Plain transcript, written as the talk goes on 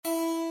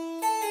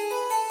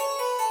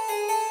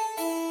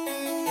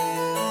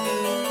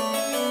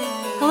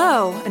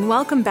Hello, and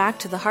welcome back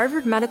to the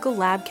Harvard Medical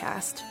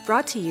Labcast,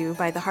 brought to you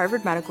by the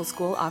Harvard Medical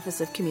School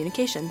Office of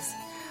Communications.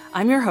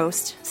 I'm your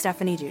host,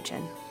 Stephanie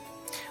Duchin.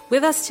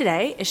 With us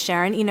today is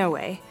Sharon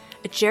Inoue,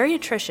 a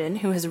geriatrician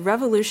who has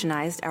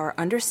revolutionized our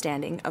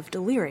understanding of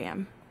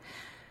delirium.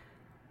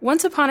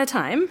 Once upon a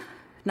time,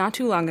 not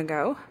too long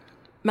ago,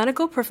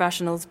 medical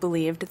professionals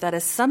believed that a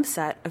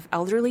subset of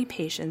elderly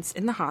patients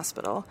in the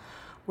hospital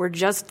were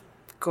just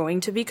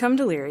going to become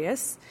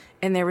delirious,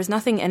 and there was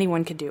nothing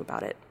anyone could do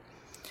about it.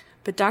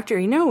 But Dr.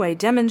 Inoue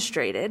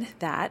demonstrated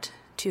that,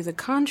 to the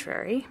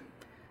contrary,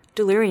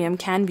 delirium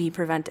can be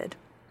prevented.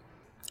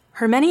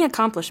 Her many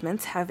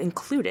accomplishments have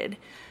included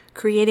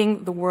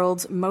creating the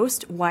world's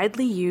most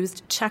widely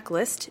used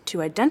checklist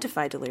to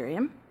identify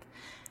delirium,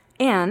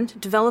 and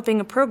developing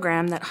a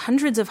program that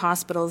hundreds of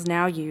hospitals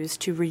now use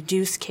to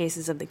reduce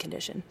cases of the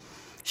condition.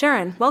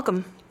 Sharon,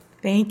 welcome.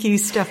 Thank you,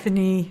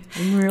 Stephanie.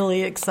 I'm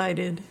really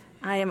excited.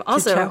 I am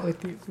also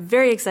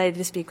very excited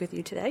to speak with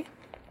you today.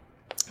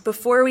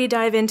 Before we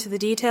dive into the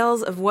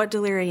details of what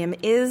delirium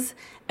is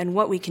and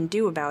what we can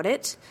do about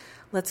it,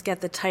 let's get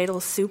the title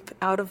soup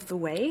out of the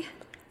way.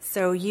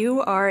 So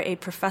you are a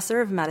professor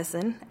of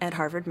medicine at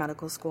Harvard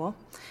Medical School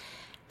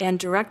and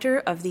director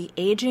of the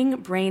Aging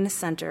Brain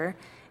Center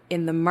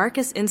in the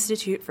Marcus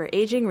Institute for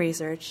Aging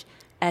Research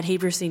at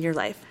Hebrew Senior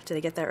Life. Did I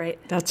get that right?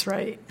 That's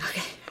right.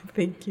 Okay.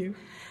 Thank you.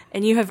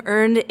 And you have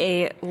earned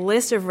a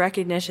list of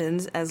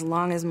recognitions as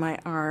long as my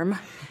arm.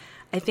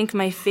 I think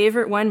my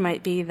favorite one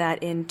might be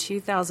that in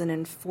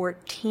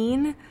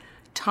 2014,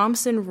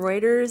 Thomson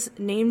Reuters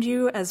named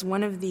you as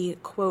one of the,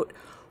 quote,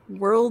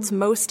 world's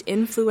most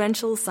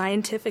influential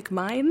scientific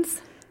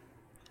minds.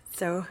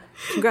 So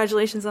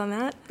congratulations on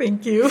that.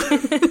 Thank you.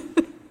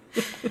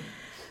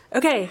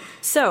 Okay,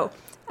 so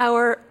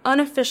our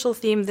unofficial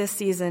theme this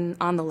season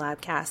on the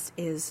Labcast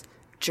is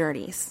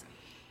journeys,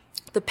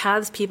 the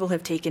paths people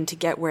have taken to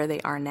get where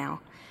they are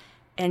now.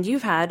 And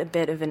you've had a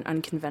bit of an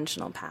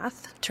unconventional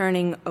path,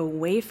 turning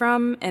away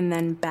from and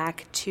then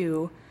back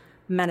to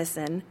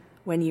medicine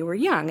when you were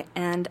young.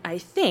 And I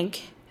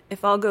think,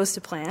 if all goes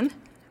to plan,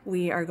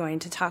 we are going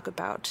to talk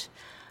about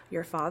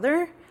your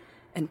father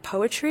and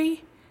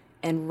poetry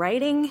and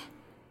writing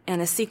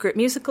and a secret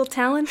musical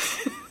talent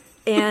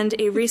and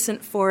a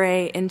recent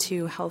foray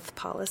into health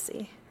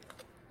policy.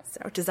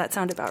 So does that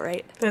sound about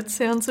right? That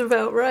sounds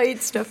about right,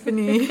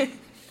 Stephanie.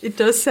 It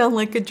does sound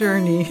like a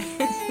journey.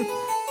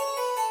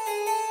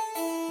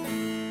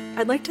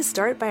 I'd like to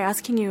start by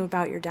asking you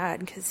about your dad,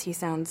 because he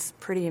sounds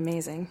pretty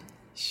amazing.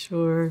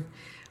 Sure.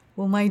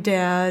 Well, my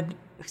dad,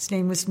 whose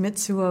name was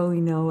Mitsuo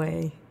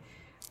Inoue,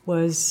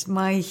 was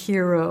my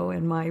hero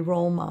and my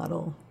role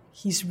model.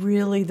 He's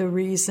really the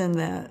reason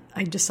that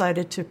I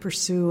decided to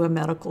pursue a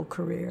medical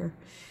career.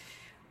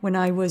 When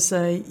I was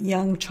a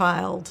young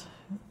child,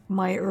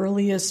 my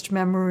earliest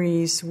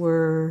memories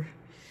were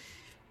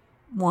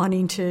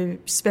wanting to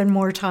spend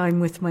more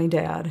time with my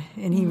dad.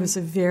 And he was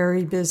a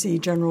very busy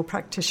general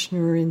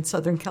practitioner in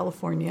Southern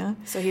California.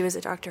 So he was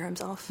a doctor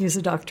himself? He was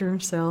a doctor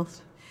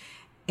himself.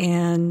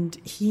 And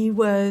he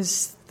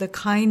was the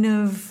kind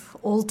of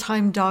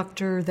old-time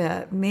doctor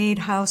that made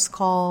house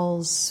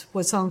calls,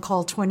 was on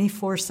call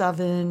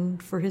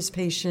 24/7 for his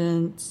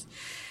patients.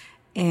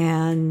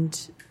 And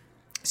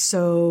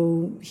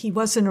so he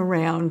wasn't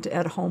around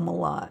at home a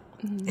lot.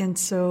 And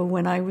so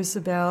when I was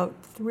about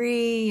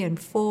 3 and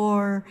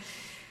 4,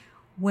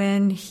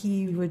 when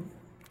he would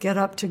get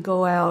up to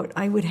go out,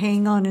 I would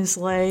hang on his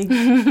leg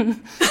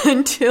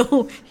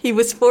until he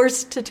was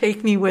forced to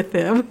take me with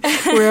him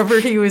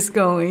wherever he was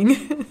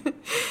going.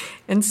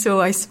 And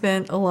so I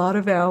spent a lot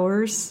of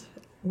hours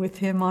with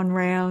him on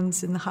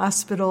rounds in the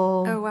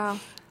hospital. Oh, wow.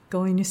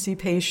 Going to see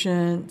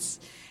patients.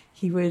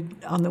 He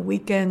would, on the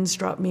weekends,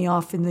 drop me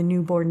off in the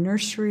newborn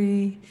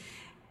nursery.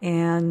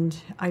 And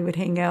I would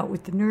hang out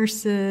with the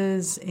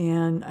nurses,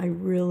 and I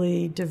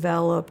really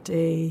developed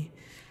a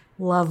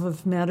love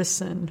of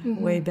medicine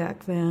way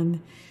back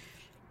then.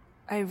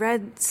 I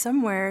read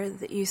somewhere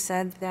that you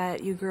said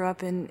that you grew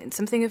up in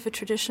something of a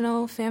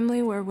traditional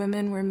family where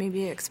women were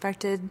maybe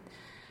expected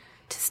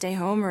to stay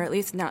home or at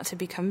least not to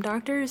become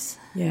doctors.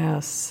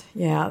 Yes,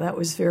 yeah, that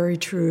was very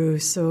true.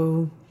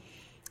 So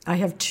I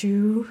have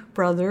 2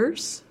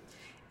 brothers,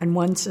 and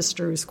one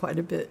sister who's quite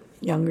a bit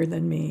younger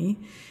than me.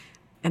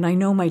 And I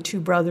know my 2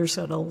 brothers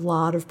had a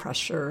lot of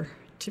pressure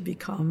to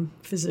become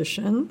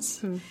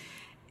physicians.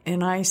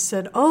 And I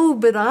said, oh,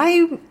 but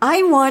I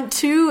want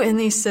to. And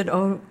they said,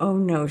 oh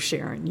no,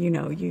 Sharon,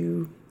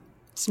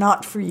 it's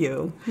not for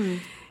you.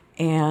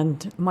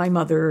 And my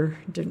mother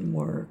didn't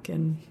work,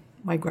 and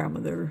my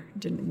grandmother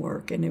didn't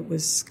work. And it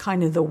was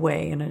kind of the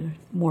way in a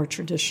more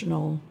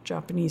traditional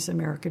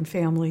Japanese-American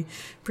family,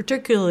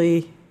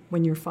 particularly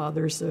when your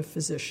father's a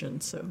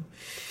physician. So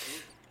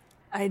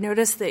I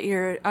noticed that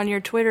on your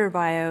Twitter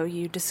bio,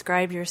 you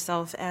describe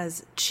yourself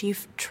as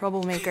chief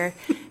troublemaker.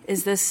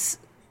 Is this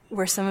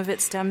where some of it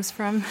stems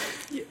from?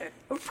 Yeah,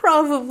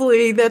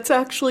 probably. That's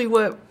actually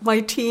what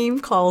my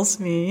team calls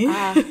me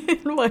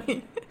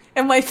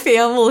and my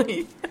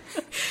family,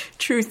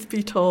 truth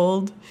be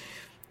told.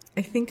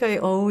 I think I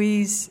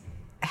always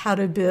had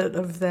a bit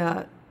of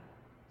that,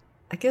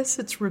 I guess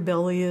it's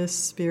rebellious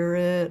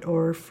spirit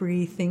or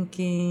free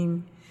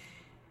thinking.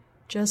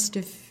 Just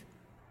if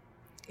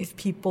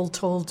people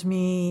told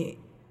me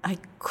I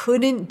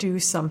couldn't do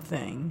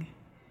something,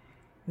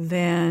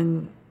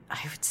 then I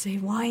would say,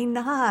 why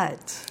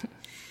not?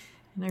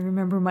 And I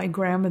remember my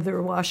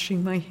grandmother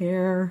washing my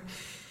hair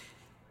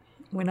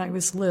when I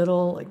was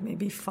little, like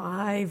maybe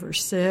 5 or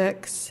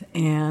 6,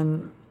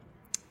 and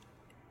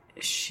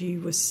she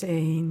was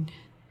saying,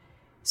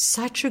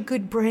 such a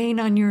good brain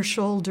on your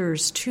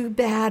shoulders. Too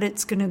bad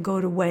it's going to go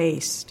to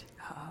waste.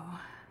 Oh.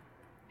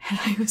 And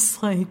I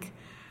was like,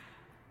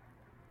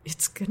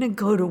 it's going to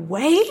go to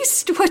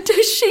waste? What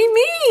does she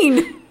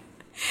mean?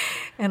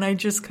 And I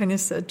just kind of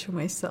said to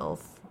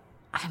myself,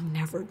 I'm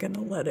never going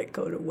to let it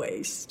go to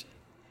waste.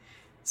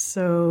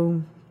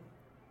 So,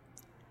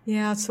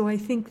 yeah, so I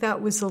think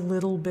that was a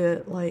little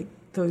bit like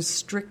those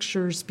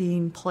strictures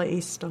being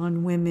placed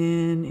on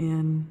women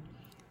and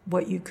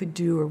what you could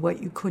do or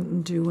what you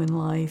couldn't do in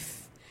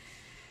life.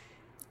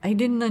 I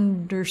didn't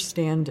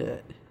understand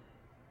it.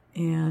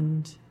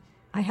 And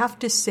I have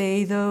to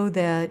say, though,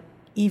 that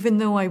even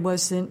though I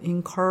wasn't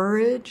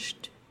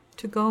encouraged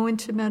to go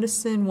into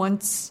medicine,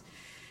 once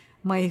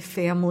my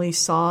family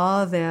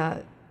saw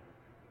that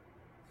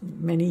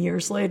many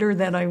years later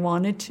that I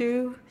wanted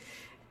to,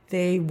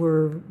 they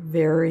were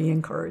very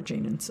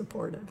encouraging and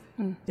supportive.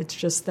 It's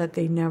just that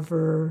it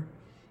never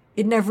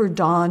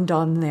dawned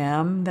on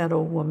them that a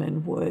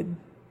woman would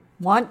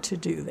want to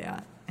do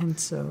that. And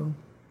so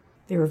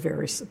they were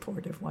very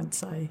supportive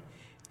once I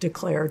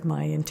declared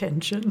my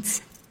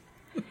intentions.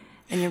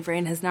 And your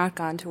brain has not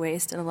gone to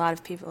waste, and a lot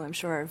of people, I'm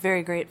sure, are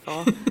very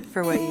grateful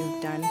for what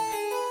you've done.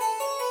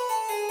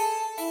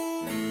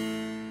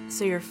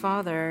 So your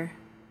father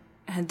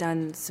had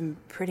done some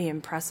pretty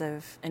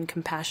impressive and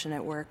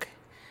compassionate work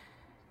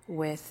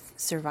with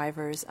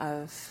survivors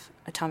of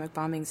atomic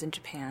bombings in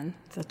Japan.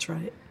 That's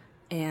right.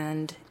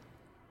 And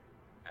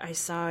I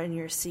saw in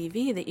your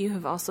CV that you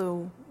have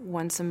also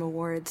won some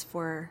awards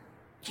for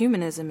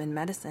humanism in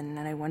medicine,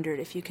 and I wondered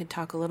if you could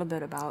talk a little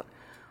bit about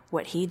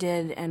what he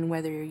did and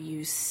whether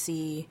you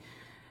see,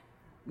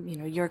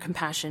 your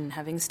compassion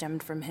having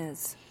stemmed from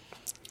his.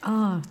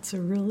 It's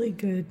a really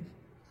good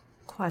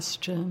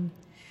question.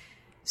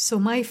 So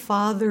my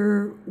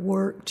father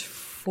worked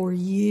for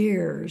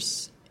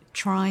years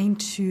trying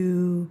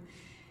to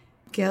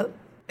get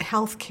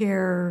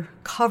healthcare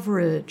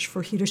coverage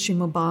for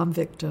Hiroshima bomb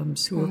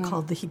victims who were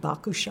called the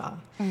hibakusha.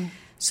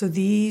 So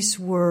these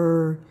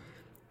were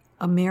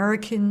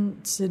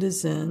American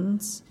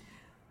citizens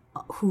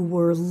who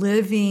were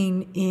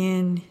living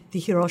in the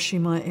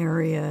Hiroshima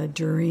area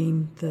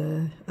during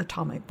the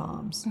atomic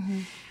bombs.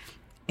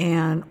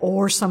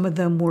 Or some of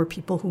them were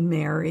people who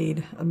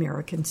married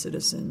American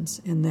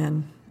citizens and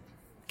then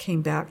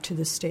came back to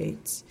the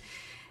States.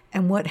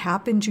 And what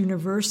happened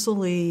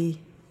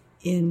universally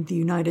in the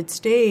United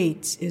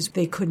States is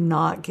they could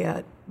not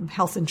get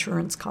health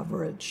insurance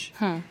coverage.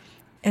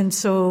 And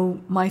so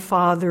my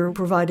father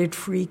provided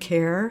free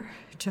care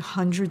to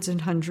hundreds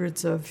and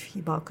hundreds of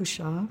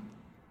hibakusha.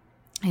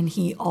 And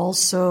he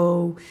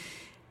also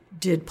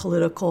did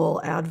political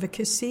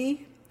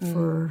advocacy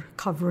for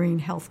covering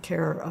health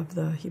care of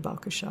the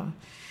hibakusha.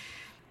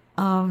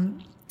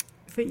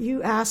 But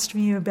you asked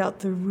me about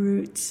the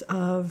roots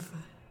of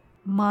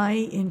my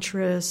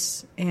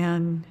interests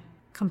and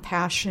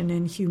compassion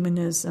and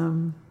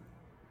humanism.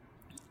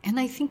 And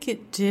I think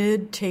it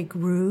did take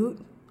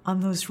root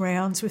on those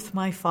rounds with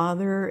my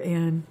father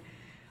and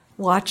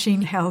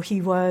watching how he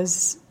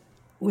was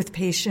with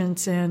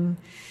patients and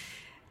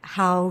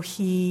how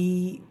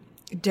he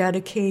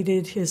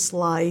dedicated his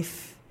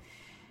life.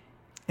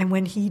 And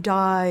when he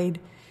died,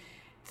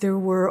 there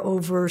were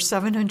over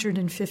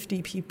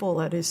 750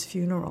 people at his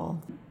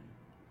funeral.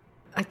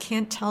 I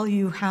can't tell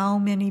you how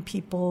many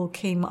people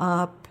came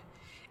up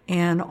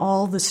and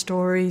all the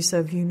stories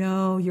of,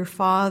 your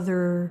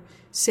father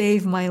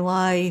saved my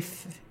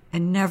life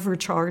and never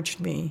charged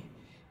me.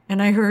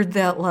 And I heard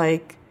that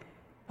like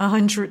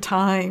 100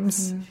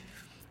 times.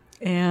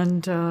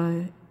 And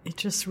it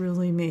just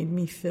really made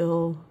me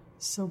feel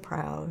so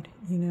proud,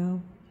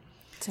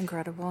 It's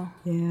incredible.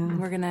 Yeah. And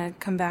we're going to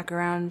come back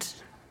around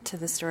to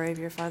the story of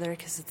your father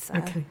because it's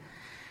a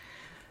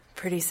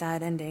pretty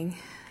sad ending.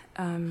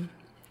 But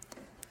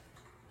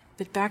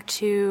back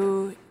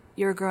to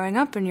your growing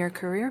up and your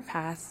career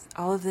path,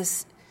 all of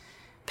this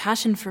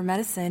passion for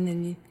medicine,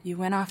 and you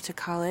went off to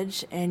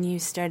college and you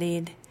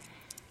studied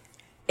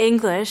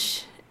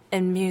English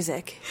and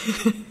music.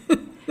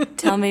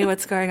 Tell me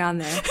what's going on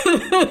there.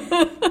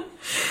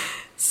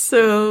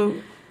 So,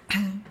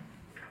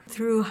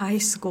 through high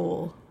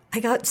school, I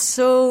got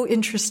so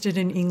interested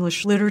in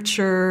English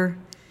literature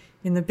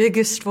in the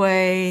biggest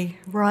way,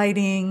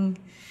 writing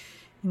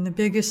in the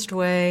biggest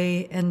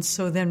way. And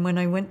so then when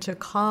I went to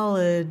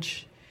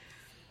college,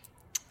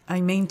 I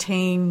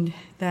maintained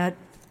that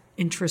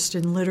interest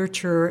in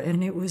literature,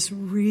 and it was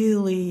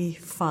really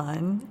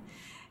fun.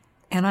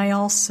 And I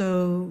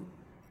also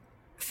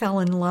fell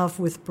in love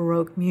with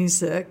Baroque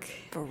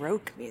music.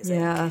 Baroque music?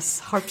 Yes,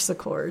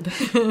 harpsichord.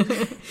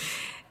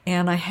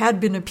 And I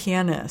had been a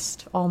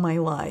pianist all my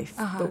life.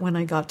 But when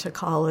I got to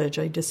college,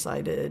 I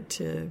decided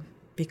to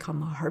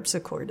become a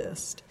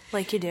harpsichordist.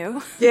 Like you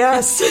do?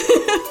 Yes.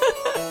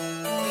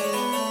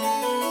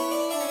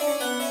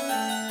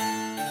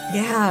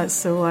 Yeah,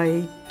 so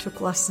I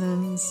took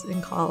lessons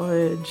in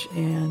college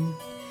and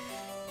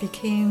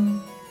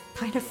became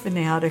kind of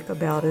fanatic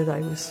about it. I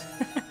was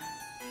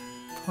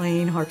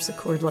playing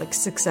harpsichord like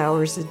 6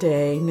 hours a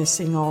day,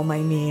 missing all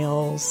my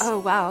meals. Oh,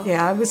 wow.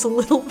 Yeah, I was a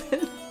little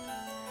bit...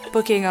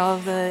 Booking all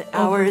of the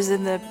hours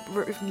in the in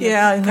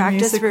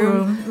practice the music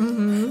room.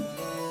 Mm-hmm.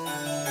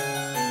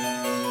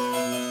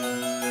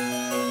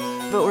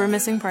 But we're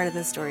missing part of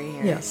the story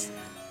here. Yes.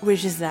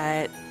 Which is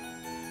that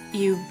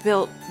you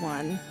built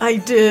one. I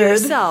did.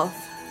 Yourself.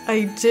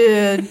 I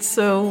did.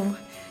 So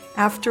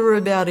after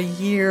about a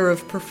year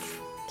of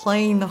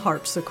playing the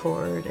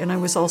harpsichord, and I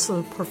was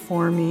also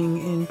performing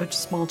in a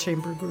small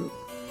chamber group,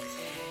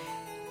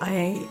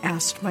 I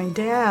asked my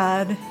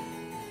dad,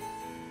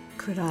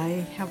 could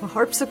I have a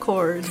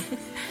harpsichord?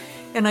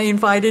 And I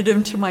invited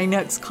him to my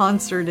next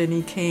concert, and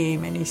he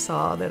came, and he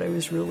saw that I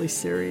was really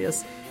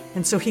serious.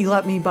 And so he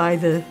let me buy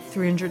the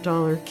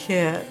 $300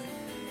 kit,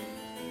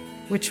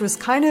 which was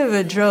kind of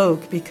a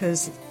joke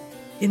because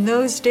in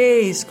those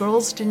days,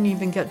 girls didn't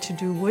even get to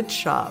do wood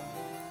shop.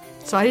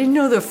 So I didn't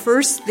know the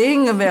first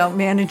thing about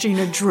managing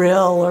a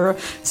drill or a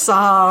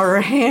saw or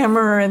a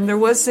hammer, and there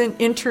wasn't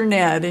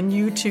internet and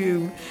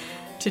YouTube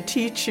to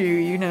teach you,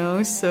 you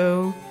know.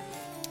 So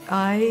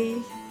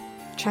I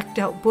checked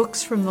out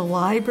books from the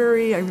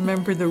library. I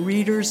remember the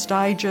Reader's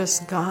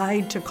Digest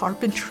Guide to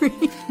Carpentry.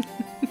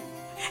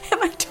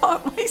 And I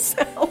taught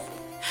myself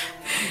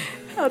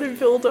how to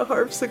build a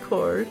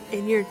harpsichord.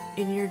 In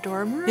your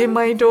dorm room? In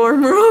my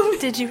dorm room.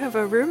 Did you have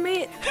a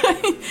roommate?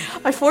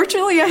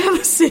 Fortunately, I have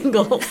a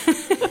single.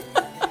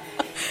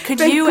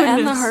 Could you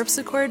and the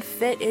harpsichord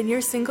fit in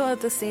your single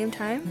at the same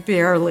time?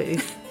 Barely.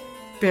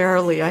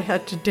 Barely. I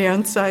had to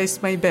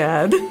downsize my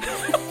bed.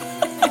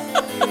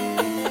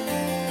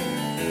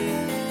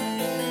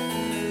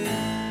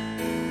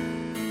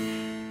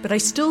 But I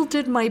still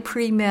did my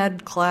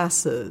pre-med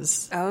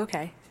classes. Oh,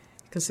 okay.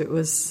 Because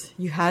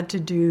you had to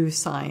do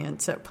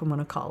science at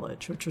Pomona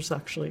College, which was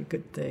actually a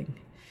good thing.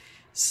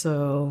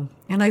 So,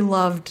 and I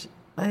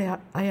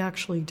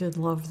actually did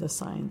love the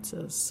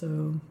sciences,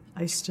 so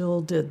I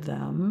still did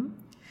them.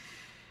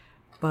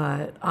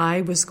 But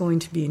I was going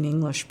to be an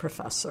English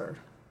professor.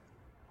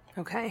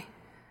 Okay.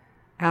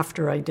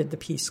 After I did the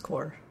Peace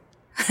Corps.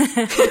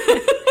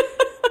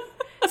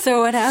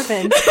 So what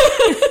happened?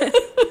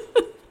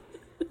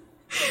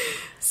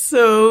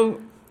 So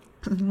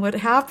what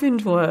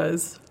happened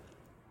was,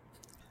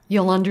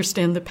 you'll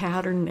understand the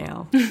pattern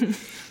now.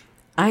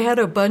 I had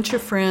a bunch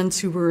of friends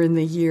who were in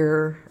the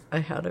year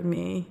ahead of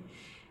me,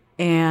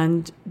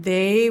 and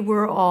they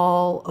were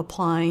all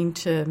applying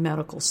to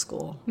medical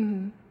school.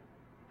 Mm-hmm.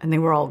 And they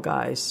were all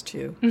guys,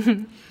 too.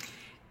 Mm-hmm.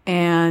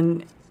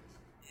 And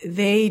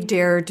they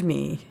dared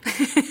me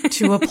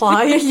to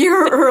apply a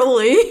year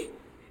early.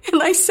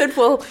 And I said,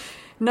 well,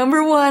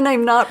 number one,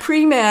 I'm not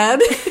pre-med.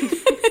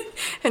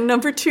 And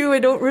number two, I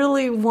don't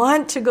really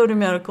want to go to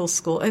medical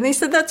school. And they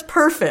said, that's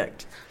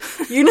perfect.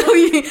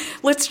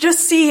 Let's just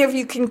see if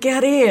you can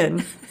get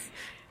in.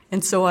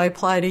 And so I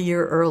applied a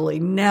year early,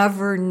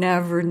 never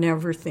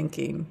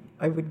thinking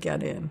I would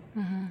get in.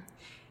 Mm-hmm.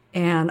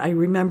 And I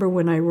remember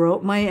when I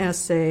wrote my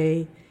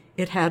essay,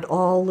 it had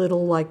all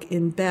little like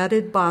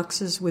embedded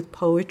boxes with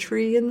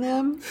poetry in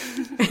them.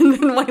 And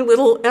then my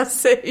little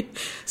essay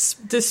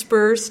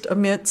dispersed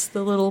amidst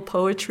the little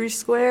poetry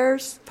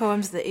squares.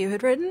 Poems that you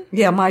had written?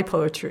 Yeah, my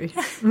poetry.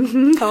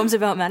 Mm-hmm. Poems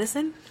about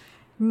medicine?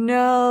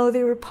 No,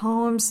 they were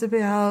poems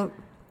about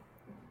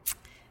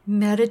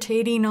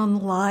meditating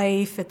on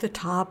life at the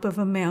top of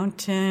a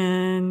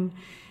mountain,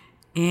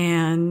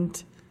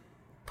 and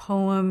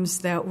poems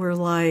that were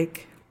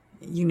like,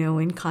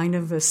 in kind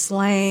of a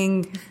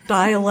slang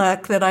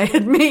dialect that I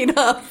had made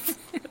up.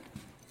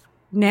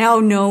 Now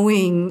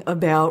knowing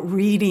about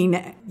reading,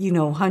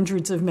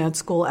 hundreds of med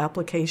school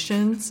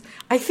applications,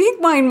 I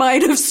think mine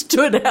might have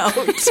stood out.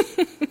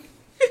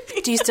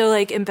 Do you still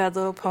embed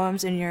little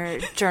poems in your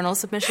journal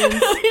submissions?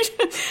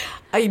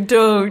 I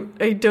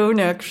don't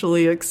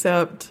actually,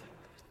 except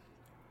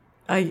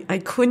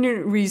I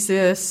couldn't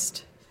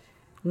resist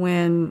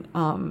when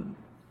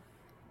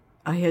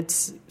I had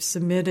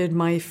submitted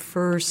my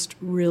first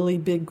really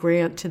big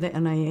grant to the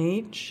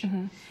NIH,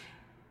 mm-hmm.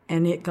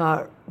 and it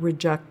got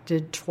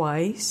rejected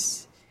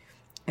twice.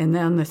 And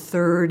then the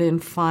third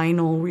and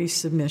final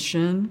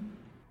resubmission,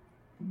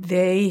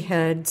 they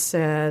had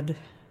said,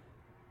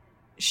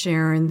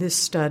 Sharon, this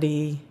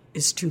study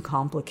is too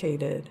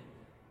complicated,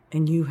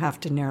 and you have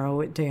to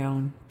narrow it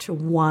down to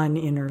one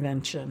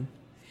intervention.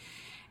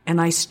 And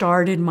I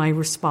started my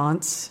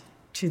response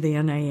to the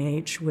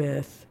NIH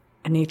with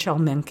an H.L.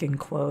 Mencken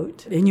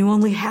quote. And you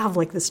only have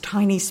this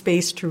tiny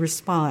space to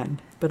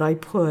respond. But I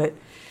put,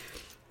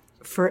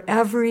 for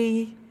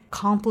every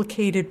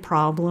complicated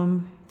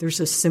problem there's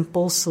a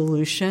simple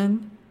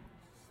solution, ...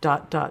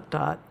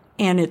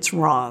 and it's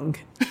wrong.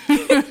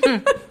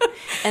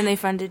 And they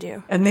funded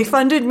you. And they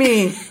funded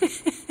me.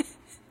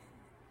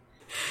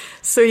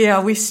 So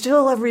yeah, we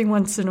still every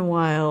once in a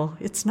while,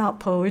 it's not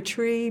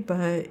poetry,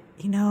 but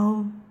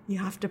you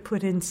have to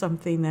put in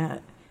something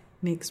that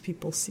makes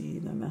people see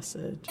the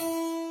message.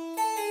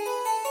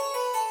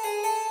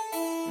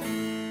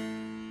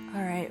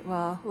 All right,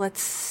 well,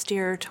 let's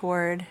steer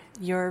toward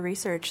your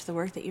research, the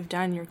work that you've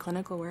done, your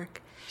clinical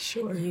work.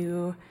 Sure.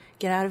 You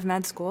get out of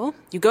med school.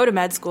 You go to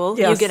med school.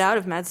 Yes. You get out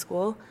of med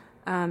school.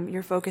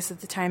 Your focus at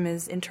the time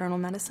is internal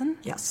medicine.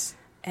 Yes.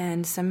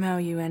 And somehow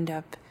you end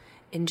up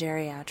in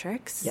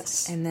geriatrics.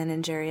 Yes. And then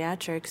in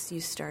geriatrics,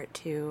 you start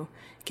to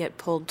get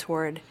pulled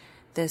toward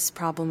this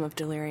problem of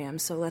delirium.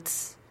 So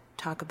let's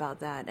talk about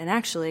that. And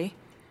actually,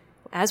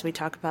 as we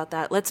talk about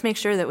that, let's make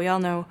sure that we all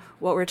know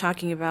what we're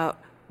talking about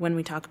when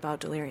we talk about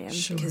delirium.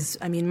 Sure. Because,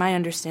 my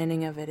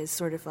understanding of it is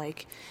sort of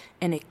like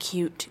an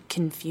acute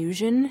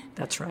confusion.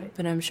 That's right.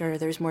 But I'm sure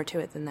there's more to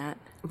it than that.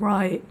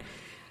 Right.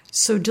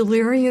 So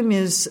delirium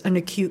is an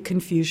acute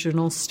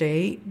confusional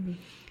state,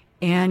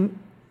 and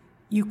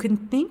you can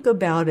think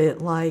about it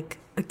like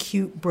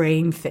acute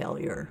brain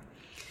failure.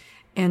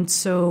 And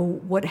so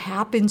what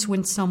happens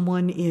when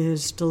someone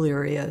is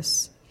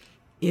delirious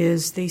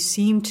is they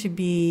seem to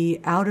be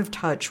out of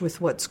touch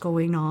with what's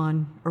going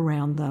on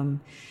around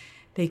them.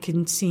 They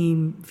can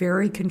seem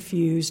very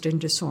confused and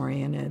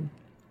disoriented.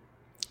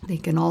 They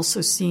can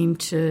also seem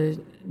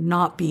to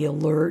not be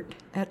alert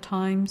at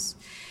times.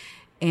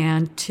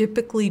 And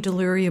typically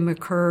delirium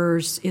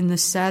occurs in the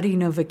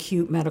setting of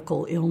acute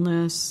medical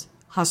illness,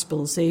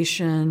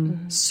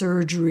 hospitalization,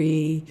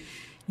 surgery,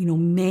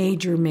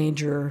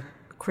 major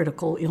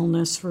critical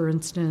illness, for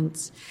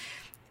instance.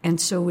 And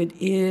so it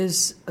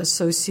is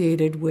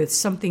associated with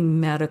something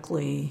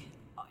medically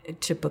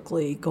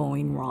typically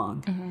going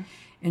wrong. Mm-hmm.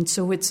 And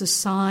so it's a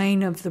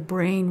sign of the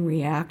brain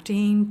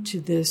reacting to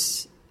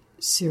this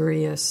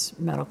serious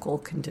medical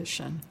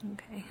condition.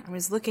 Okay. I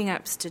was looking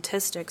up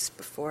statistics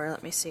before.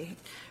 Let me see.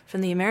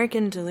 From the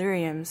American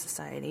Delirium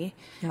Society,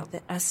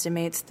 that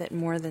estimates that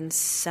more than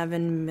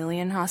 7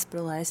 million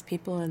hospitalized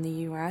people in the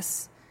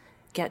U.S.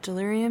 get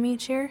delirium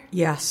each year.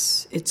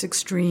 Yes, it's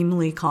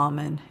extremely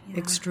common,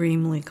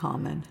 extremely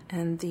common.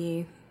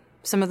 And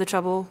some of the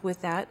trouble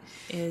with that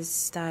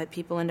is that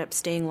people end up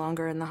staying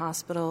longer in the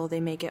hospital. They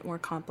may get more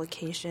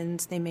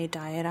complications. They may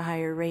die at a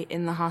higher rate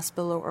in the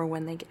hospital or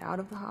when they get out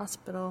of the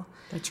hospital.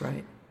 That's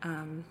right.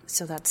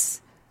 So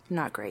that's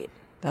not great.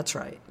 That's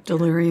right.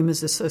 Delirium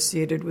is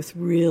associated with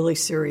really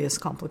serious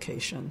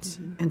complications.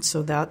 Mm-hmm. And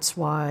so that's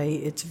why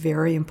it's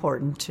very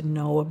important to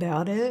know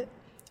about it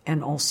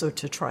and also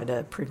to try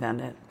to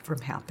prevent it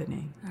from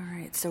happening. All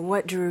right. So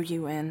what drew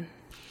you in?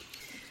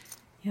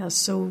 Yeah,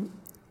 so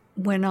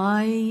when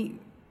I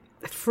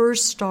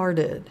first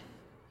started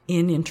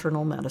in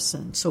internal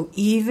medicine, so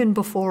even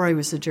before I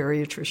was a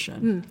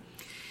geriatrician,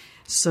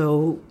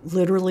 so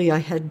literally I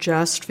had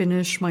just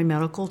finished my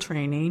medical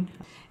training,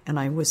 and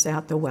I was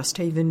at the West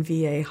Haven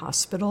VA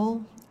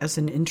Hospital as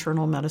an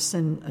internal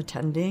medicine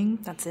attending.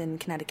 That's in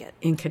Connecticut.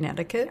 In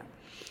Connecticut.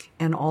 Yeah.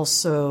 And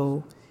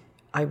also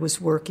I was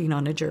working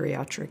on a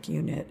geriatric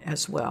unit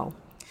as well.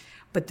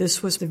 But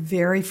this was the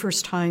very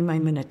first time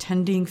I'm an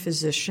attending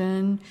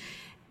physician,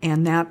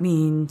 and that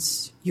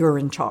means you're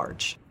in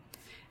charge.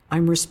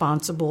 I'm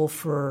responsible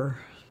for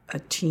a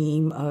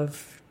team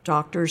of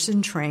doctors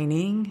in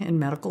training and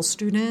medical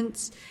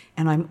students,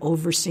 and I'm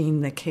overseeing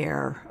the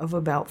care of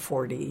about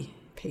 40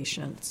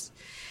 patients.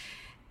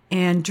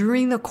 And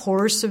during the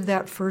course of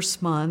that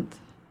first month,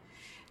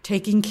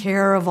 taking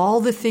care of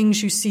all the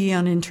things you see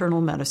on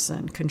internal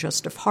medicine,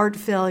 congestive heart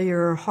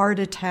failure, heart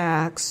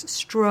attacks,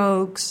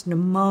 strokes,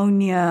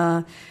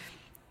 pneumonia,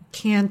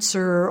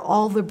 cancer,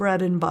 all the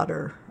bread and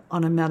butter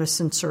on a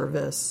medicine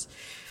service.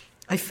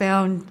 I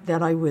found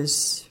that I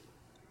was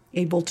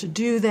able to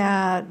do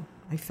that.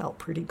 I felt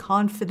pretty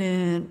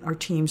confident. Our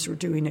teams were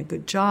doing a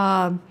good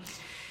job.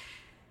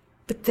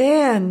 But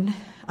then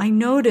I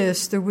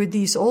noticed there were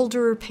these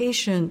older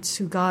patients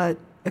who got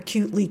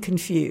acutely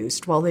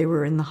confused while they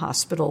were in the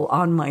hospital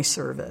on my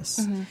service.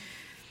 Mm-hmm.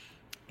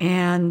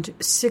 And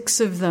 6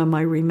 of them,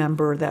 I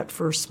remember that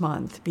first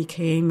month,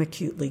 became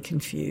acutely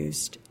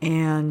confused.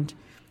 And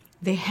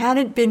they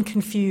hadn't been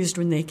confused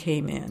when they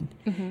came in.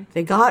 Mm-hmm.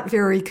 They got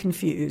very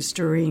confused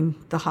during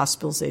the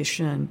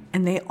hospitalization,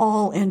 and they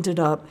all ended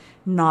up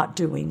not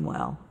doing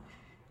well.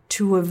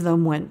 2 of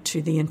them went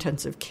to the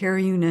intensive care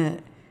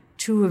unit.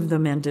 2 of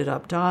them ended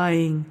up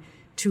dying.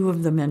 2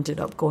 of them ended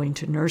up going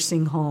to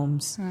nursing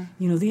homes.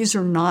 These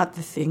are not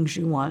the things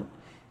you want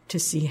to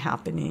see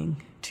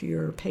happening to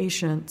your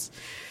patients.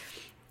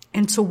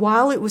 And so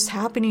while it was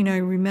happening, I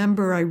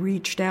remember I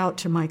reached out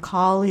to my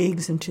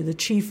colleagues and to the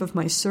chief of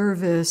my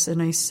service,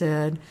 and I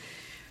said,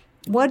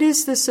 what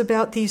is this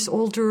about these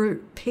older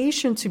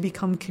patients who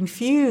become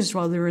confused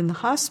while they're in the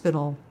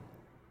hospital?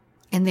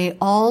 And they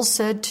all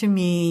said to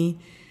me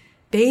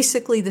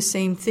basically the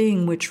same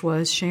thing, which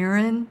was,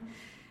 Sharon,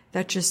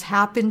 that just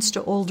happens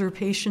to older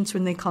patients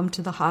when they come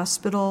to the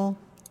hospital.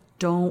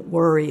 don't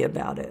worry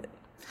about it.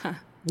 Huh.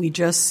 We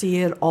just see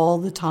it all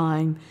the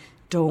time.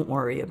 Don't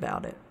worry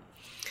about it.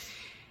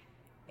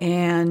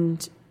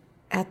 And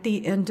at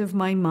the end of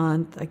my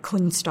month, I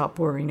couldn't stop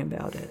worrying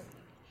about it.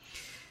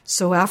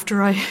 So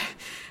after I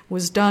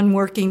was done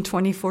working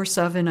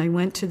 24/7, I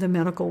went to the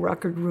medical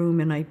record room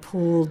and I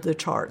pulled the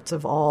charts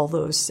of all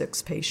those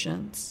 6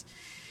 patients.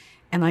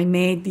 And I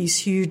made these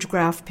huge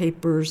graph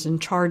papers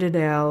and charted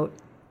out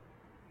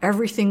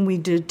everything we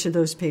did to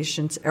those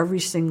patients every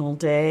single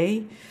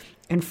day.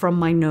 And from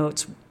my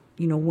notes,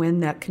 when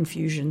that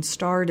confusion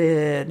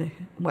started,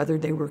 whether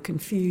they were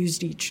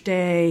confused each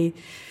day.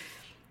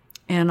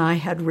 And I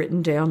had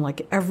written down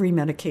like every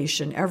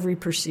medication, every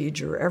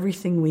procedure,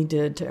 everything we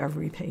did to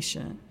every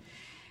patient.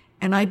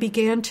 And I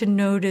began to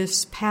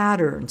notice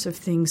patterns of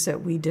things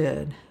that we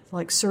did,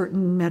 like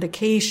certain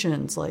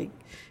medications, like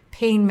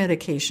pain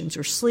medications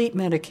or sleep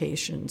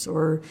medications,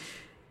 or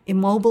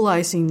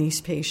immobilizing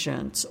these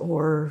patients,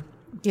 or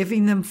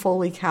giving them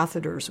Foley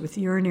catheters with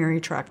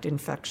urinary tract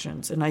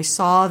infections. And I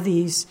saw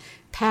these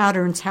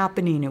patterns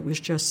happening. It was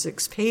just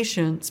 6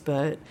 patients,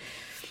 but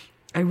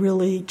I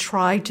really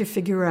tried to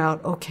figure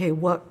out, okay,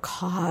 what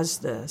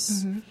caused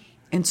this? Mm-hmm.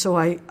 And so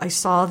I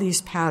saw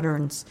these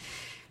patterns,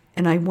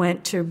 and I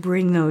went to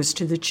bring those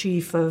to the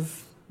chief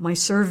of my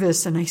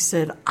service, and I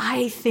said,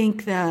 I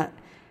think that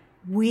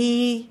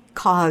we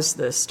caused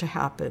this to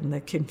happen, the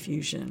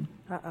confusion.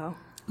 Uh-oh.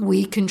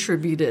 We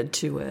contributed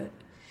to it.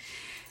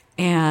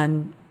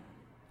 And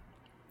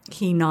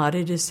he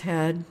nodded his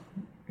head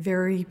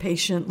very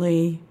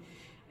patiently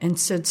and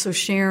said, so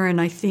Sharon,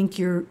 I think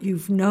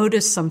you've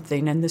noticed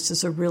something, and this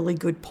is a really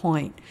good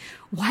point.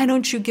 Why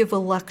don't you give a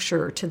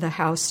lecture to the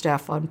house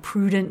staff on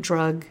prudent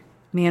drug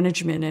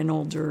management in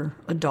older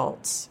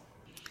adults?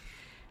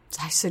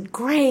 So I said,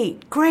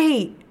 great.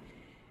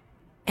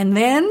 And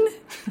then,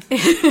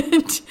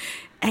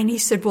 and he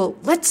said, well,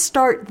 let's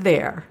start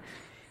there.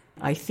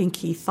 I think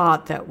he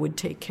thought that would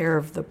take care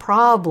of the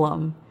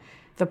problem.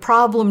 The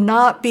problem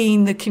not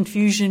being the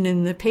confusion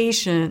in the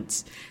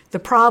patients, the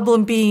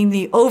problem being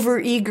the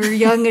overeager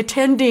young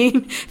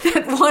attending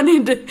that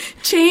wanted to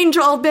change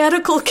all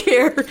medical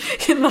care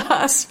in the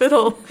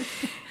hospital.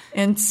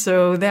 And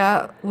so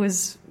that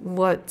was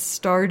what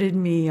started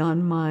me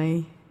on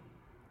my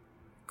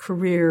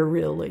career,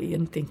 really,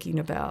 in thinking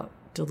about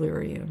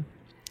delirium.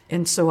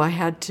 And so I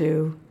had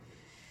to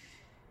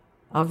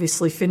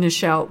obviously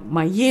finish out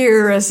my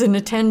year as an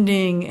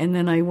attending, and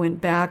then I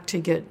went back to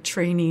get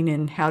training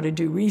in how to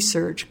do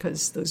research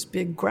because those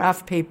big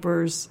graph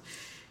papers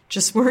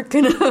just weren't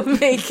going to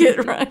make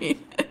it, right?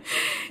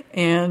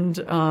 And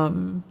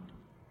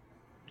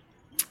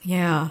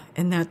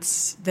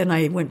then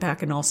I went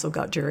back and also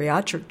got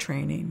geriatric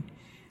training.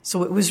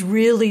 So it was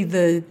really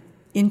the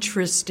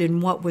interest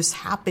in what was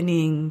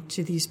happening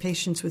to these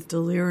patients with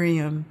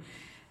delirium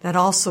that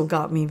also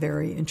got me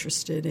very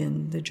interested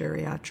in the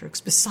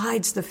geriatrics,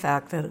 besides the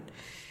fact that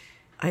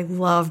I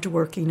loved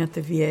working at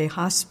the VA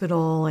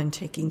hospital and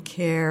taking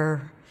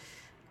care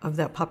of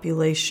that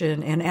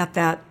population. And at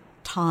that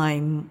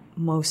time,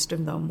 most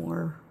of them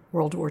were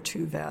World War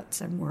II vets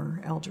and were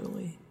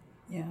elderly.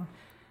 Yeah.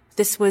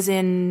 This was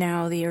in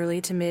now the early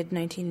to mid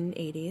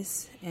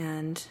 1980s,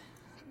 and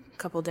a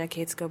couple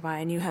decades go by,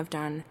 and you have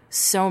done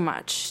so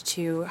much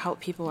to help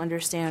people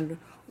understand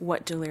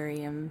what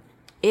delirium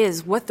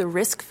is, what the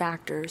risk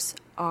factors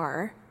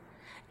are,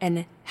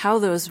 and how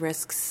those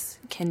risks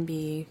can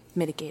be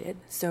mitigated.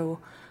 So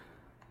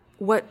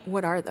what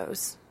are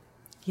those?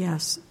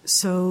 Yes.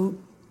 So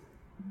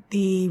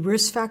the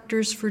risk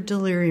factors for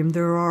delirium,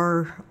 there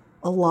are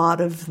a lot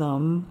of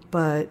them,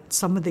 but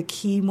some of the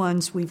key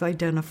ones we've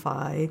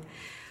identified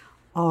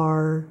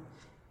are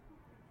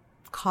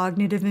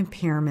cognitive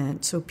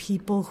impairment. So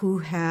people who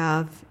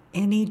have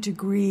any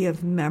degree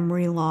of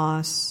memory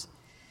loss,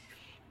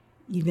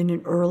 even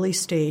in early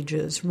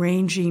stages,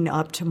 ranging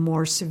up to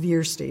more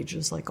severe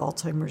stages like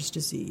Alzheimer's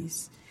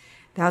disease.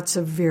 That's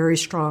a very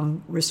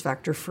strong risk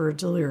factor for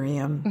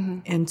delirium. Mm-hmm.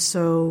 And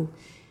so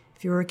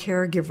if you're a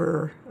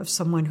caregiver of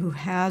someone who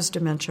has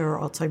dementia or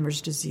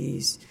Alzheimer's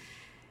disease,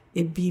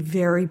 it'd be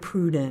very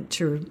prudent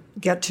to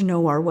get to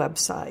know our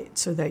website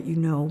so that you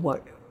know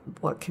what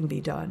can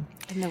be done.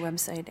 And the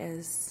website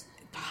is?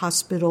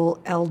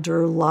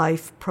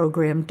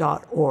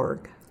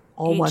 hospitalalderlifeprogram.org.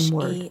 All one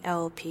word.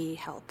 HELP,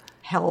 help.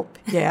 Help,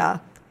 yeah,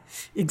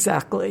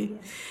 exactly.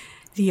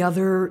 The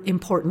other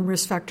important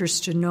risk factors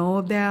to know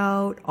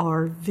about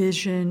are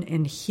vision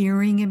and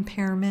hearing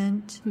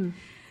impairment,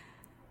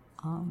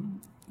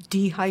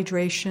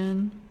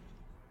 dehydration,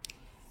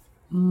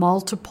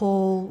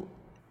 multiple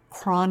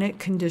chronic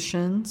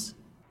conditions,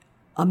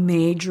 a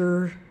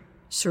major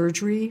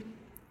surgery,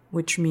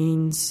 which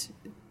means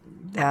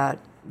that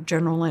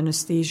general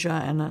anesthesia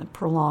and a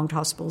prolonged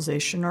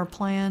hospitalization are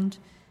planned,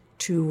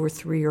 2 or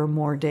 3 or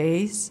more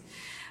days.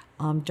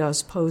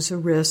 Does pose a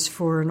risk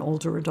for an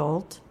older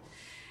adult,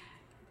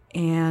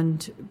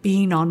 and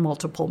being on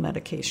multiple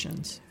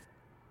medications.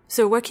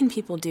 So what can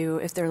people do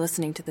if they're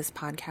listening to this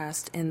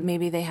podcast and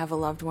maybe they have a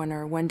loved one,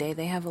 or one day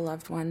they have a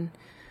loved one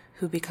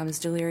who becomes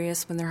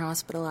delirious when they're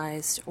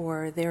hospitalized,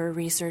 or they're a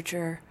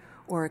researcher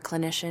or a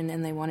clinician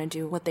and they want to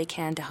do what they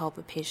can to help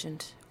a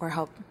patient or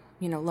help,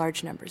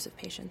 large numbers of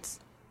patients.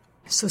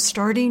 So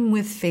starting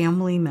with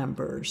family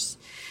members,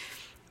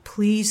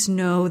 please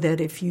know that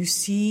if you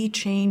see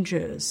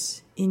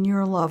changes in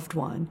your loved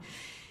one,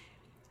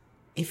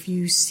 if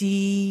you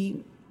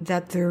see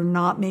that they're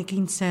not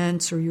making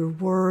sense or you're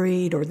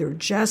worried or they're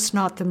just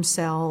not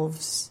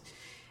themselves,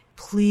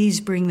 please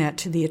bring that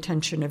to the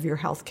attention of your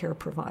healthcare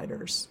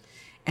providers.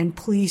 And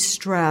please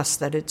stress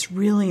that it's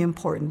really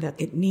important that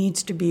it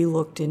needs to be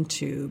looked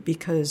into,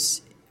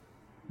 because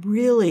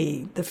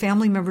really the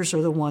family members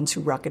are the ones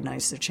who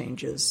recognize the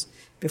changes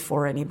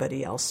before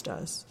anybody else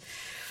does.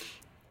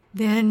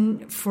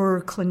 Then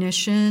for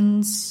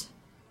clinicians,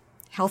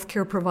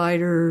 healthcare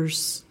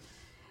providers,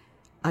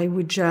 I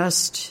would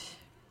just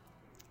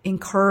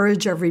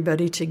encourage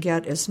everybody to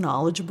get as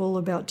knowledgeable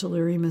about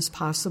delirium as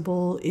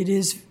possible. It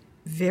is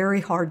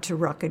very hard to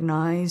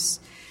recognize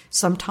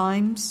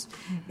sometimes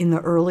in the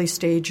early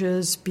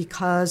stages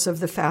because of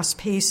the fast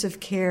pace of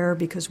care,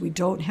 because we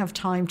don't have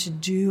time to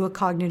do a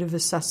cognitive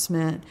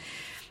assessment.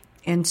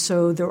 And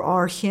so there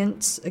are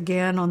hints,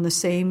 again, on the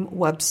same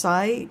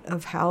website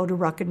of how to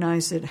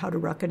recognize it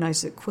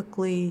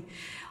quickly,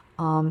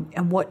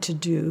 and what to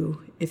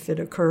do if it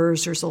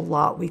occurs. There's a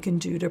lot we can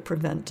do to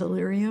prevent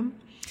delirium.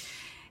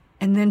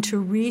 And then to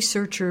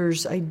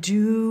researchers, I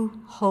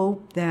do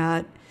hope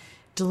that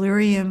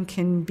delirium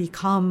can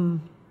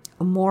become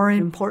a more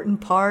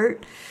important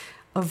part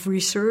of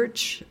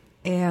research.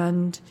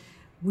 And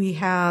we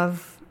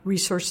have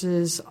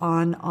resources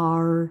on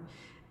our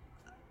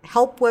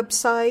help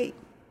website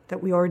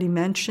that we already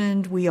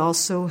mentioned. We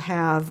also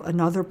have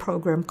another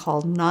program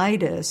called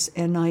NIDUS,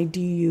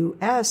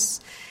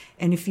 NIDUS.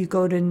 And if you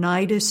go to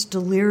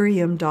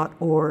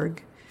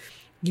nidusdelirium.org,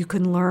 you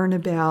can learn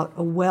about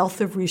a wealth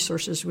of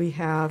resources we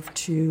have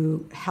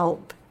to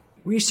help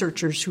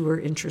researchers who are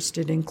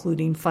interested,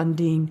 including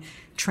funding,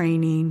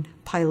 training,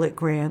 pilot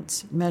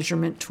grants,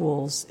 measurement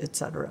tools,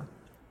 etc.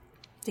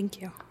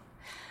 Thank you.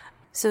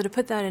 So to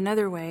put that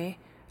another way,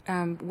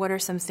 what are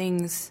some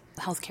things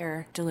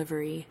healthcare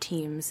delivery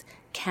teams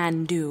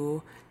can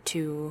do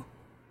to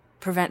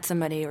prevent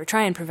somebody or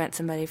try and prevent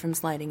somebody from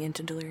sliding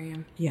into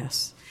delirium?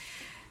 Yes.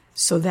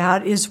 So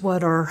that is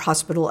what our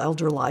Hospital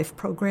Elder Life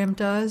program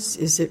does,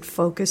 is it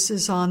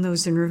focuses on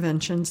those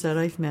interventions that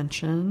I've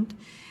mentioned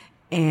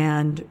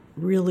and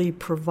really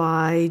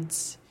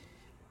provides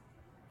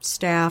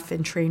staff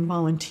and trained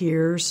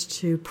volunteers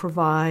to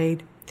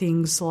provide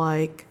things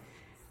like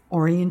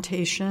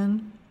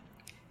orientation,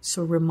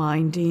 so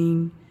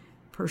reminding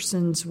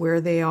persons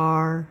where they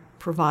are,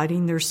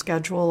 providing their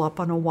schedule up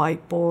on a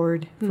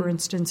whiteboard, for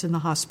instance, in the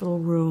hospital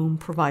room,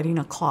 providing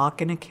a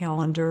clock and a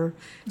calendar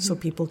so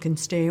people can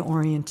stay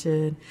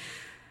oriented.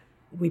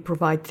 We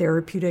provide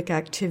therapeutic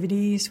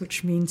activities,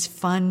 which means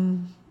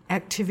fun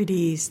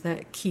activities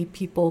that keep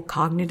people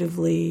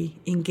cognitively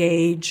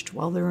engaged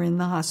while they're in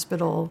the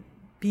hospital.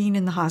 Being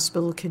in the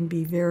hospital can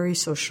be very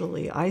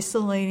socially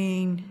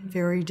isolating,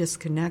 very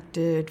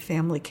disconnected.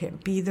 Family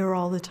can't be there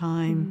all the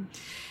time.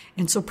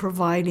 And so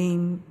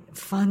providing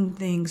fun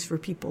things for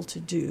people to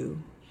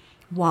do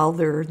while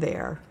they're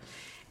there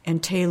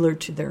and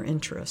tailored to their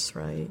interests,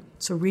 right?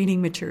 So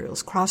reading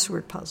materials,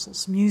 crossword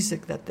puzzles,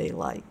 music that they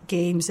like,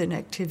 games and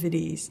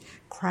activities,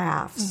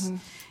 crafts,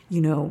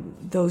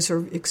 those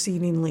are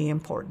exceedingly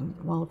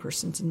important while a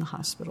person's in the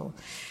hospital.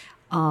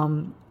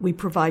 We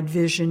provide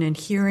vision and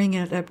hearing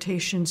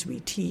adaptations.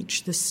 We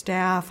teach the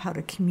staff how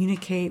to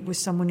communicate with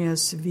someone who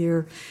has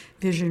severe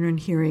vision and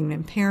hearing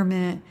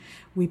impairment.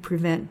 We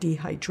prevent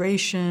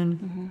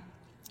dehydration,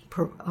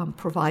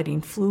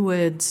 providing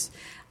fluids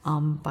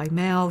by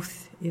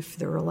mouth if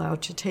they're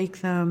allowed to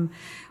take them.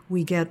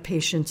 We get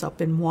patients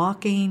up and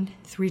walking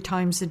 3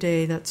 times a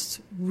day. That's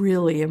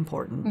really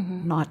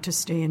important, not to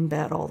stay in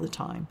bed all the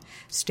time.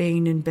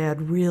 Staying in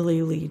bed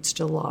really leads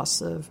to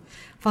loss of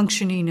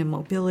functioning and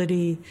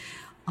mobility,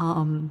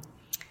 and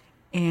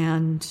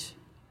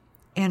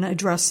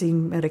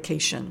addressing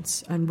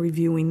medications and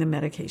reviewing the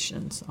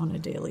medications on a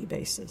daily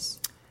basis.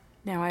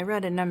 Now, I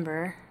read a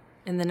number,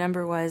 and the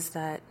number was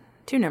that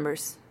 2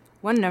 numbers.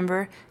 One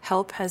number,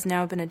 HELP has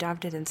now been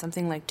adopted in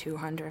something like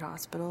 200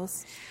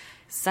 hospitals.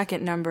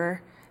 Second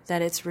number,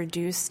 that it's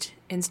reduced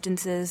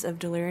instances of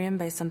delirium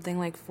by something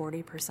like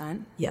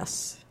 40%.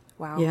 Yes.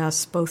 Wow.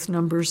 Yes, both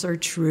numbers are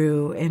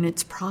true, and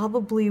it's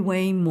probably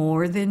way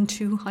more than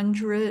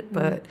 200,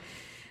 but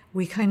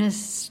we kind of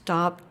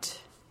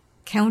stopped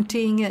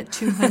counting at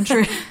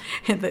 200,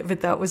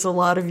 but that was a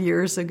lot of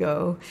years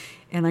ago,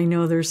 and I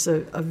know there's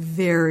a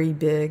very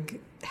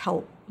big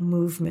HELP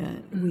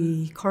movement.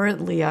 We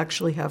currently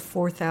actually have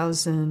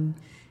 4,000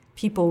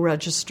 people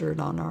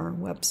registered on our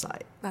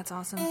website. That's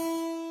awesome.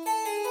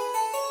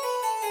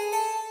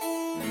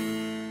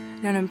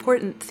 Now, an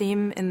important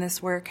theme in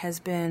this work has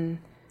been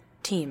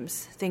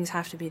teams. Things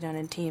have to be done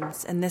in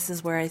teams. And this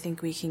is where I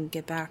think we can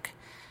get back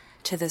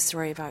to this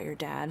story about your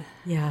dad.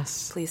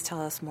 Yes. Please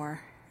tell us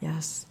more.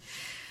 Yes.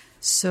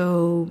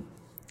 So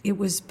it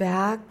was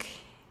back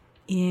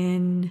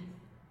in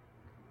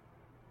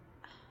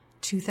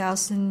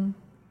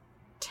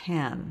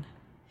 2010.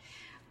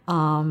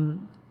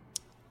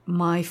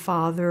 My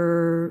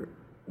father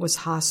was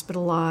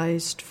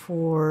hospitalized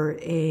for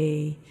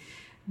a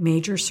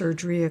major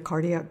surgery, a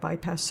cardiac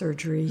bypass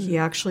surgery. He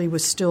actually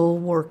was still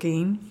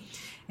working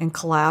and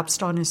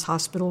collapsed on his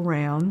hospital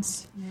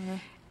rounds.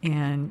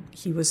 And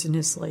he was in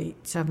his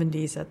late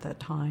 70s at that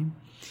time.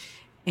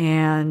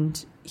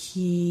 And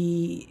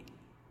he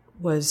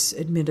was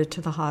admitted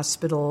to the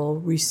hospital,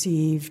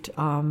 received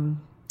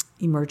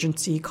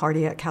emergency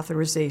cardiac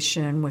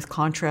catheterization with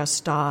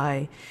contrast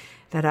dye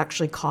that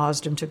actually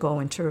caused him to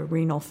go into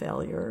renal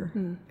failure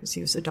because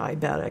he was a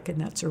diabetic, and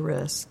that's a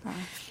risk.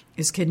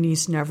 His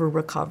kidneys never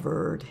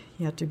recovered.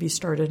 He had to be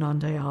started on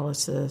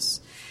dialysis,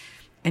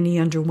 and he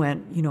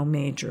underwent,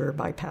 major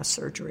bypass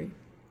surgery.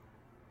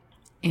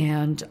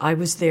 And I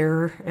was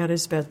there at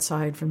his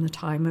bedside from the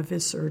time of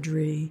his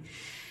surgery,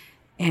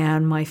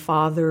 and my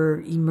father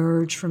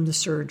emerged from the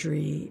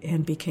surgery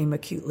and became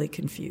acutely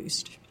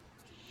confused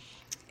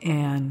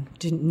and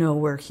didn't know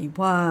where he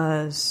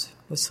was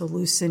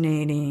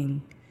hallucinating,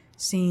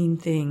 seeing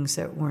things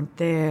that weren't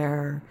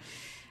there.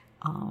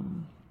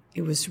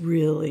 It was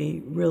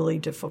really, really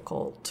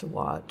difficult to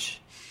watch.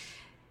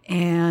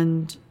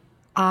 And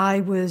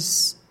I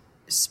was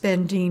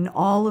spending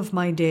all of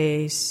my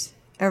days,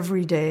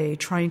 every day,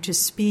 trying to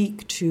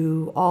speak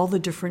to all the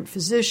different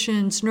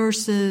physicians,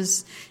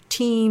 nurses,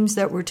 teams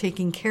that were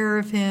taking care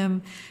of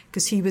him,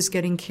 because he was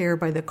getting care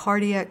by the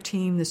cardiac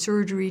team, the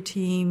surgery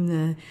team,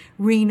 the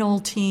renal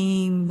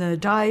team, the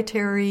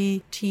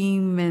dietary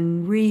team,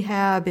 and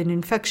rehab and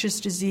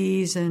infectious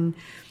disease. And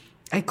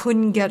I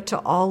couldn't get to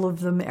all of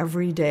them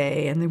every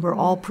day. And they were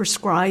all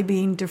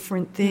prescribing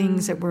different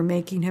things that were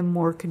making him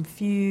more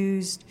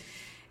confused.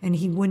 And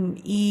he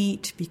wouldn't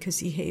eat because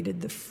he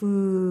hated the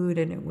food.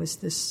 And it was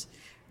this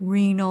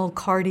renal,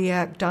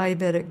 cardiac,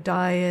 diabetic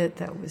diet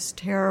that was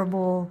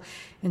terrible.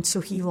 And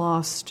so he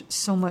lost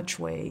so much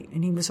weight,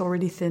 and he was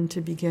already thin to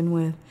begin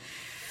with.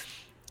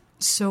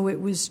 So it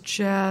was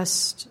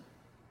just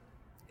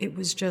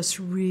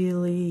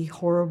really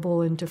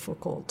horrible and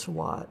difficult to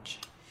watch.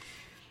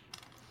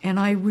 And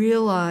I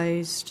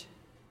realized,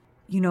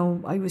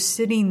 I was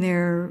sitting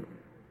there,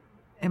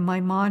 and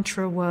my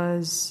mantra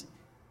was,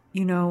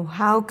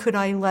 how could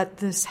I let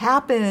this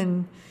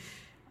happen?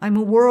 I'm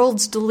a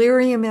world's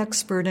delirium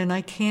expert, and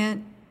I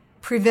can't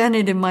prevent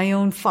it in my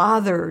own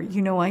father.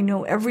 I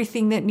know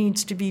everything that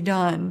needs to be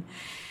done,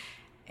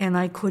 and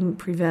I couldn't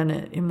prevent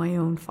it in my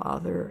own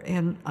father.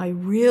 And I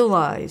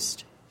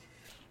realized,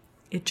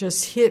 it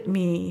just hit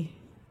me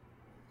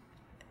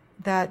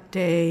that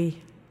day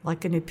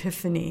like an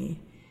epiphany,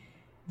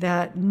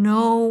 that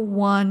no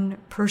one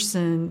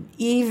person,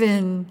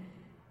 even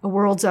a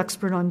world's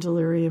expert on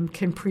delirium,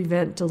 can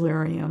prevent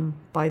delirium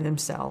by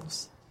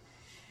themselves.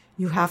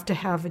 You have to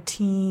have a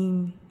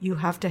team. You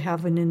have to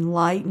have an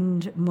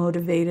enlightened,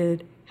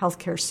 motivated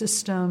healthcare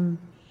system.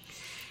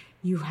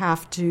 You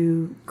have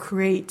to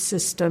create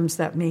systems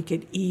that make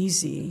it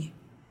easy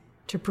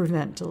to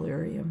prevent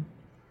delirium.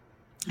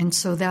 And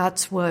so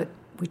that's what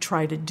we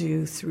try to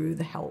do through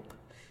the HELP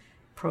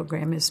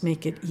program, is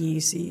make it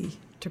easy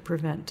to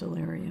prevent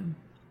delirium.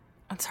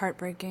 That's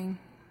heartbreaking.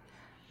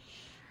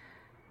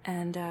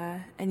 And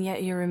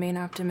yet you remain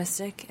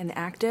optimistic and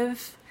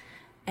active,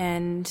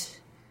 and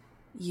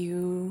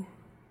you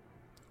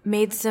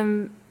made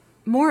some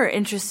more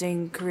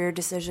interesting career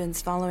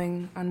decisions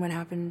following on what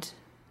happened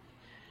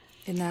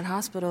in that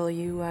hospital.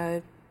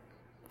 You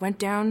went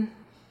down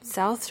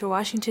south to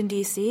Washington,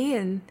 D.C.,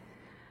 and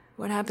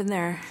what happened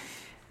there?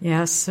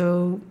 Yeah,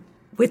 so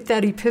with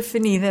that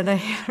epiphany that I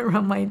had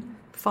around my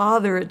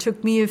father, it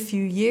took me a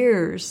few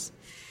years.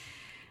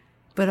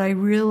 But I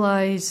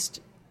realized,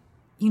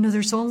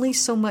 there's only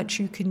so much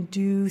you can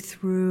do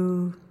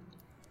through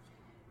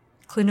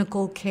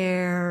clinical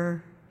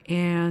care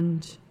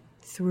and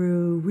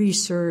through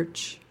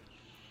research,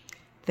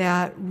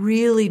 that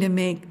really, to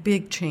make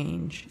big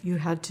change, you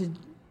had to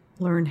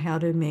learn how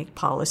to make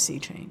policy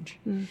change.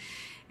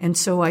 And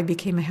so I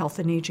became a health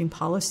and aging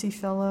policy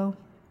fellow,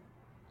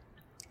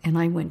 and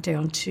I went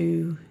down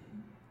to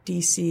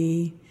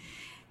D.C.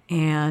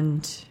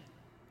 and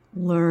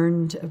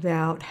learned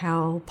about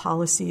how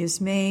policy is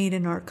made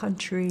in our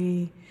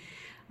country,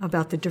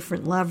 about the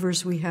different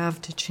levers we have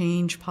to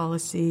change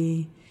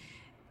policy.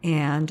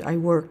 And I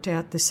worked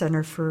at the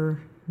Center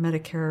for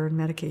Medicare and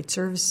Medicaid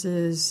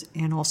Services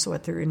and also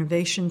at their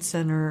Innovation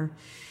Center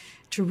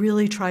to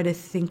really try to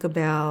think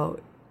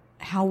about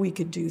how we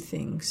could do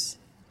things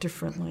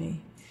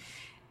differently.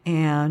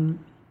 And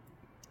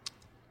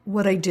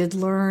what I did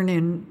learn,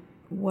 and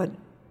what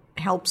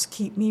helps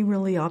keep me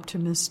really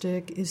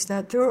optimistic, is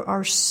that there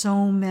are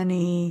so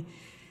many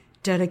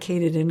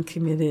dedicated and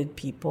committed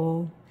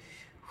people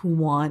who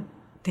want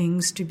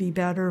things to be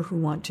better, who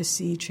want to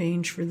see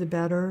change for the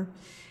better,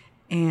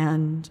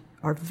 and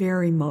are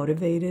very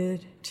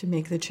motivated to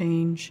make the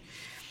change.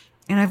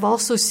 And I've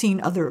also seen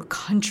other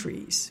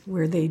countries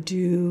where they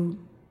do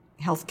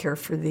healthcare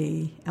for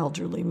the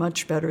elderly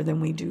much better than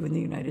we do in the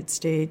United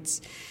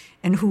States,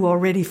 and who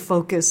already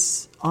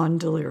focus on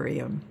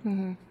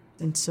delirium.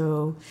 And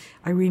so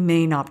I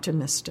remain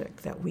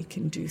optimistic that we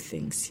can do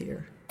things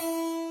here.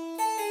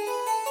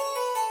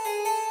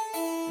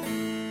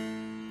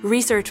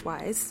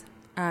 Research-wise,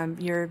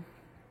 you're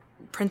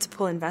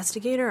principal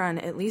investigator on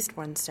at least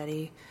one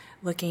study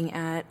looking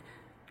at,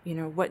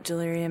 what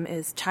delirium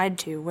is tied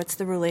to. What's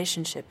the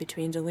relationship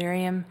between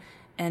delirium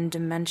and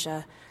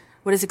dementia?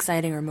 What is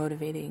exciting or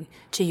motivating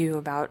to you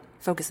about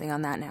focusing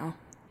on that now?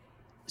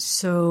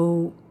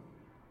 So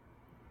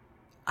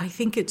I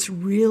think it's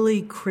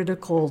really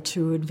critical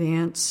to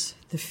advance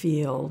the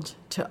field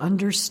to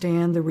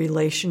understand the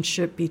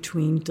relationship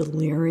between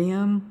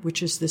delirium,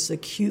 which is this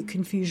acute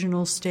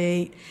confusional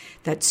state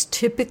that's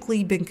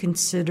typically been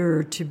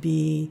considered to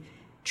be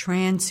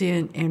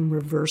transient and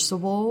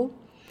reversible,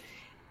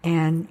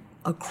 and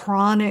a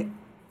chronic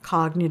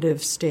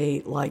cognitive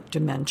state like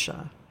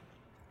dementia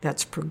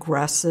that's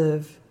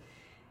progressive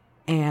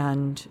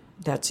and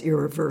that's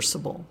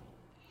irreversible.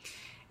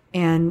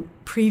 And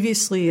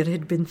previously it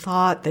had been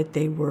thought that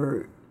they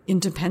were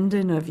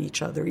independent of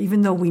each other.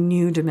 Even though we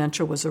knew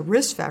dementia was a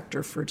risk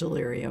factor for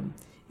delirium,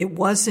 it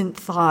wasn't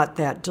thought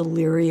that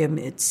delirium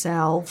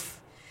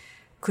itself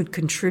could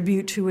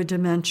contribute to a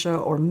dementia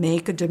or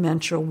make a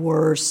dementia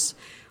worse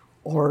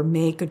or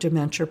make a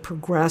dementia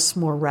progress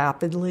more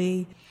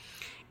rapidly.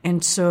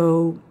 And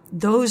so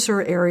those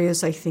are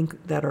areas I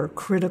think that are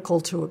critical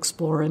to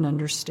explore and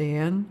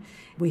understand.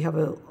 We have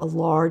a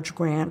large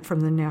grant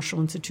from the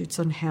National Institutes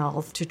on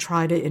Health to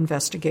try to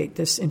investigate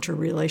this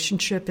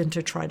interrelationship and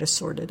to try to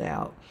sort it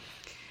out.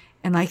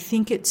 And I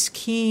think it's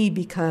key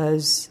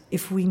because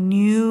if we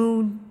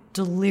knew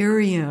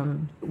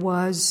delirium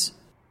was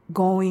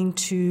going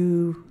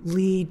to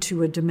lead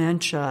to a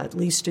dementia, at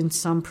least in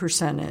some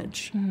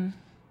percentage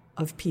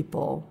of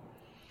people,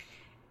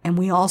 and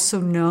we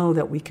also know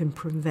that we can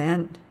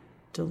prevent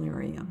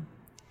delirium,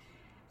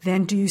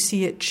 then do you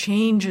see it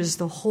changes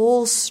the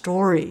whole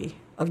story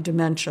of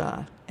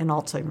dementia and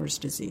Alzheimer's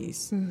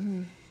disease.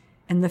 Mm-hmm.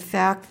 And the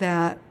fact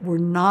that we're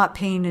not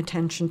paying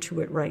attention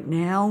to it right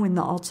now in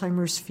the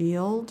Alzheimer's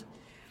field,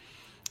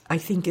 I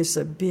think is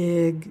a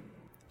big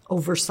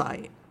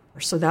oversight.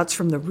 So that's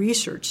from the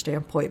research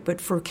standpoint.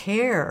 But for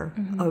care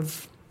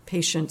of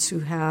patients who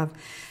have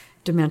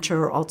dementia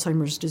or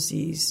Alzheimer's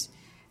disease,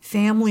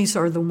 families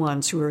are the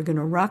ones who are going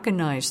to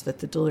recognize that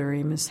the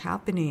delirium is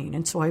happening.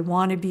 And so I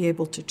want to be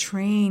able to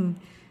train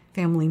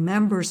family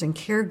members and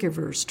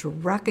caregivers to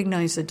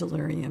recognize a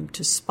delirium,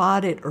 to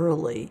spot it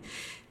early,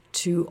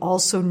 to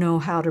also know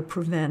how to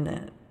prevent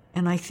it.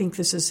 And I think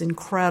this is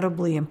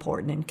incredibly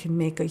important and can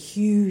make a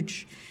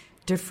huge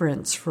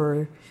difference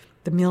for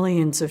the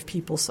millions of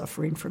people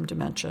suffering from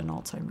dementia and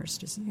Alzheimer's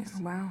disease.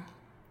 Yeah, wow.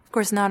 Of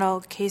course, not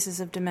all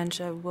cases of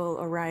dementia will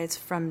arise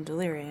from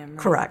delirium, right?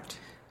 Correct.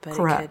 But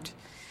correct.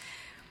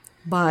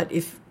 But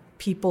if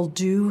people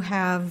do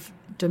have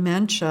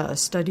dementia,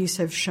 studies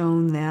have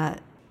shown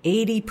that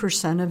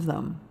 80% of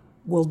them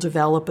will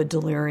develop a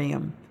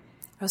delirium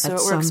at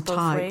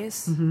some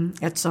ways?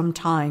 At some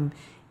time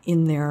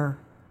in their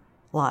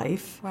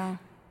life,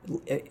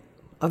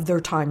 of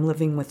their time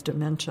living with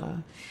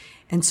dementia.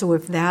 And so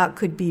if that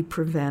could be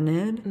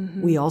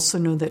prevented, we also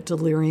know that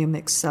delirium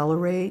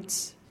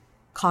accelerates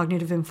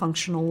cognitive and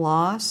functional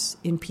loss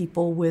in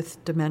people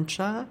with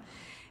dementia.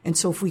 And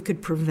so if we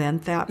could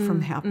prevent that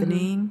from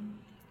happening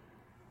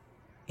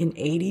in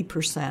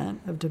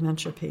 80% of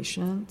dementia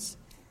patients,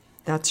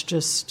 that's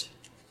just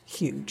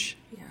huge.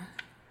 Yeah.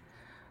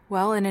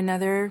 Well, in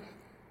another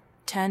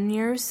 10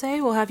 years,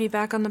 say, we'll have you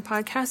back on the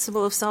podcast, so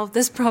we'll have solved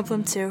this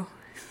problem too.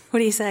 What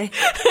do you say?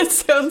 That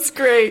sounds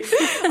great.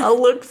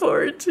 I'll look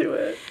forward to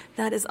it.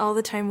 That is all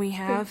the time we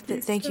have.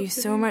 Thank you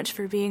so much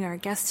for being our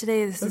guest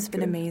today. This has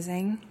been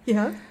amazing.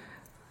 Yeah.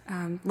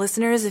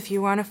 Listeners, if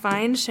you want to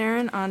find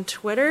Sharon on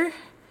Twitter,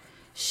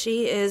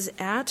 she is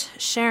at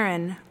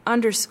Sharon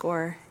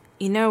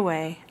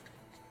 _Inoue,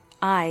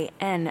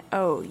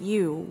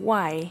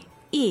 INOUYE.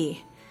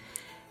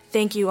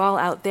 Thank you all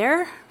out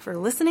there for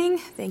listening.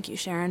 Thank you,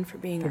 Sharon, for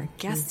being our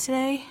guest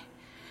today.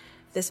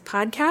 This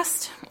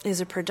podcast is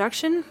a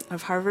production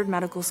of Harvard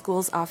Medical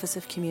School's Office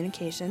of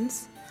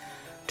Communications.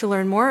 To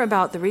learn more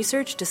about the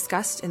research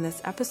discussed in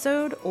this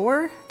episode,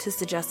 or to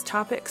suggest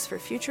topics for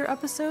future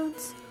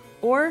episodes,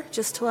 or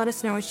just to let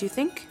us know what you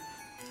think,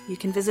 you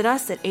can visit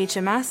us at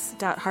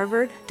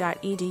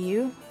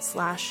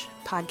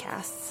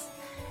hms.harvard.edu/podcasts.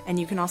 And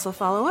you can also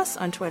follow us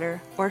on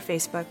Twitter or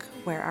Facebook,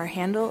 where our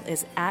handle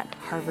is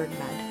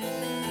 @HarvardMed.